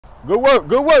Good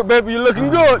work, baby. You're looking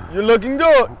good. You're looking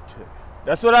good. Okay.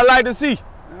 That's what I like to see.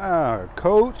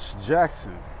 Coach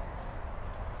Jackson.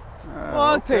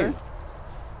 Monte,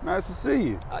 Nice to see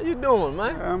you. how you doing,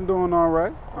 man? I'm doing all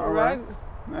right. All right.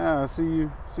 Yeah, I see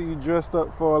you dressed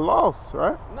up for a loss,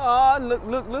 right? No,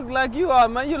 look like you are,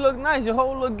 man. You look nice. Your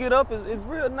whole look get up is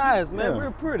real nice, man. Yeah.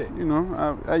 Real pretty. You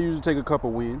know, I usually take a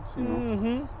couple wins. You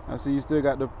know, I see you still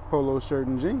got the polo shirt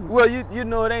and jeans. Well, you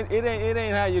know it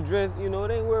ain't how you dress. You know,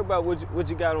 it ain't worried about what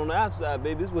you got on the outside,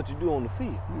 baby. It's what you do on the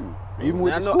field. Even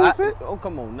with Now, the school fit. Oh,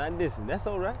 come on, not listen. That's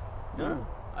all right. Yeah.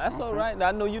 That's all right. Now,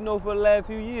 I know you know for the last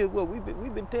few years, well, we've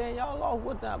been tearing y'all off,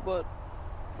 whatnot, but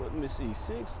let me see,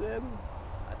 6, 7.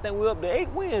 I think we're up to 8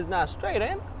 wins now straight,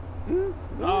 ain't we?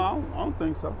 No, I don't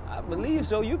think so. I believe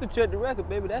so. You can check the record,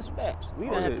 baby. That's facts. We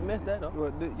don't have to mess that up.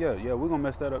 Well, yeah, we're gonna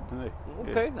mess that up today.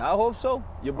 Okay, I hope so.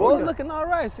 Your boy's looking all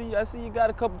right. I see you got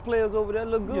a couple players over there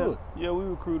look good. Yeah, we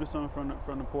recruited some from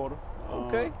the portal.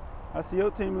 Okay. I see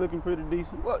your team looking pretty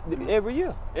decent. Well, every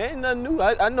year. Ain't nothing new.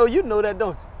 I know you know that,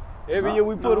 don't you? Every year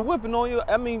we put a whipping on you.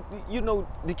 I mean, you know,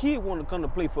 the kid want to come to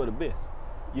play for the best.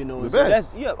 You know, The so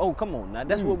best? that's oh, come on now.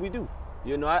 That's what we do.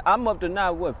 You know, I'm up to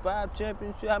now, what, 5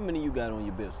 championships? How many you got on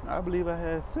your best? I believe I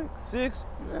had 6. 6?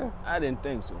 Yeah. I didn't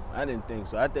think so.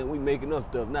 I think we making up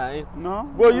stuff now, ain't we? No.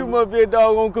 Boy, you must be a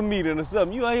doggone comedian or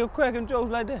something. You out here cracking jokes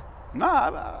like that?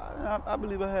 Nah, I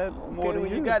believe I had more than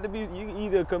well, you. You got to be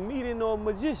either a comedian or a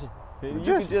magician. You can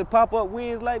Magician. just pop up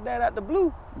wins like that out the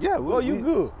blue. Yeah, you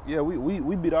good. Yeah,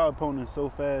 we beat our opponents so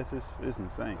fast, it's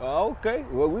insane. Oh, okay.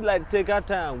 Well, we like to take our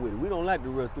time with it. We don't like to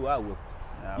rush through our whip.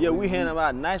 We hand them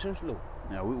out nice and slow.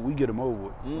 Yeah, we get them over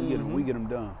with. We get them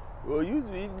done. Well,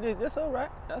 that's all right.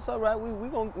 That's all right. We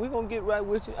gonna get right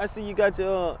with you. I see you got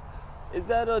your is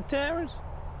that Terrence?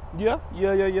 Yeah.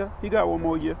 He got one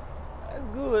more year. That's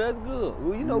good. That's good.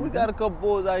 Well, you know we got a couple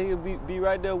boys out here be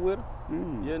right there with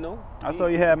him. You know. I saw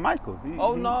you had Michael.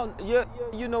 No, yeah.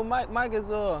 You know Mike is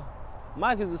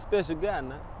a special guy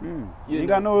now. You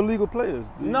got no illegal players.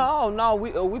 No.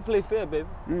 We play fair, baby.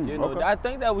 You know. Okay. I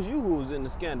think that was you who was in the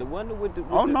scandal, wasn't it? With the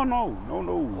No.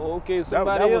 Oh, okay.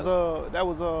 Somebody else. That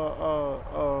was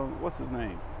what's his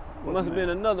name? Must have been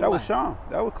another. That was Sean.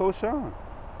 That was Coach Sean.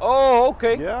 Oh,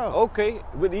 okay. Yeah. Okay.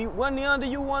 But wasn't he under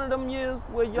you one of them years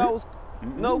where y'all was?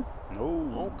 No.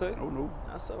 No. Okay. No.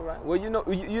 That's all right. Well, you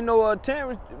know,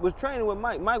 Terrence was training with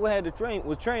Mike. Mike had to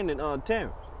was training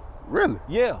Terrence. Really?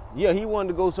 Yeah. He wanted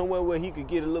to go somewhere where he could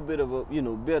get a little bit of a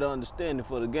better understanding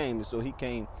for the game, and so he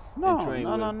came and trained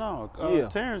with him. No.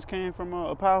 Terrence came from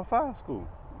a Power 5 school.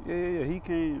 Yeah. He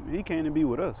came to be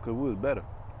with us because we was better.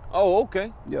 Oh,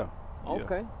 okay. Yeah.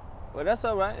 Okay. Well, that's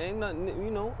all right. Ain't nothing,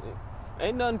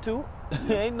 ain't nothing to it.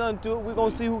 Ain't nothing to it. We're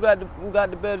gonna see who got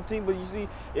the better team. But you see,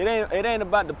 it ain't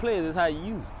about the players. It's how you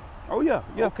use it. Oh yeah.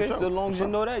 Okay. For sure. So as long as you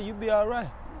know that, you be all right.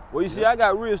 Well, you see, I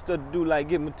got real stuff to do, like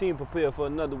get my team prepared for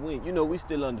another win. You know, we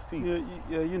still undefeated.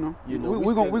 Yeah. You know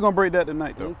we gonna break that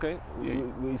tonight though. Okay. Yeah.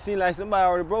 We seem like somebody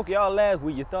already broke y'all last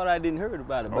week. You thought I didn't heard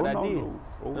about it, but I did. No.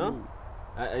 Oh, huh? no.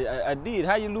 I did.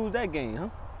 How you lose that game, huh?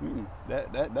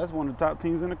 That's one of the top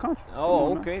teams in the country.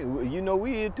 Oh, okay. Well, you know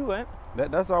we here too, ain't?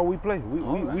 That's all we play. We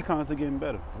right. constantly getting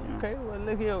better. Okay. Well,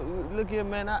 look here,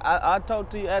 man. I'll talk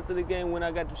to you after the game when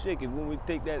I got to shake it when we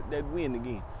take that win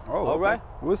again. Oh, all okay. right.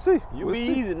 We'll see. You be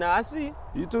easy now. I see you.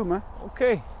 You too, man.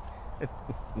 Okay.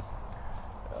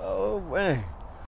 Oh man.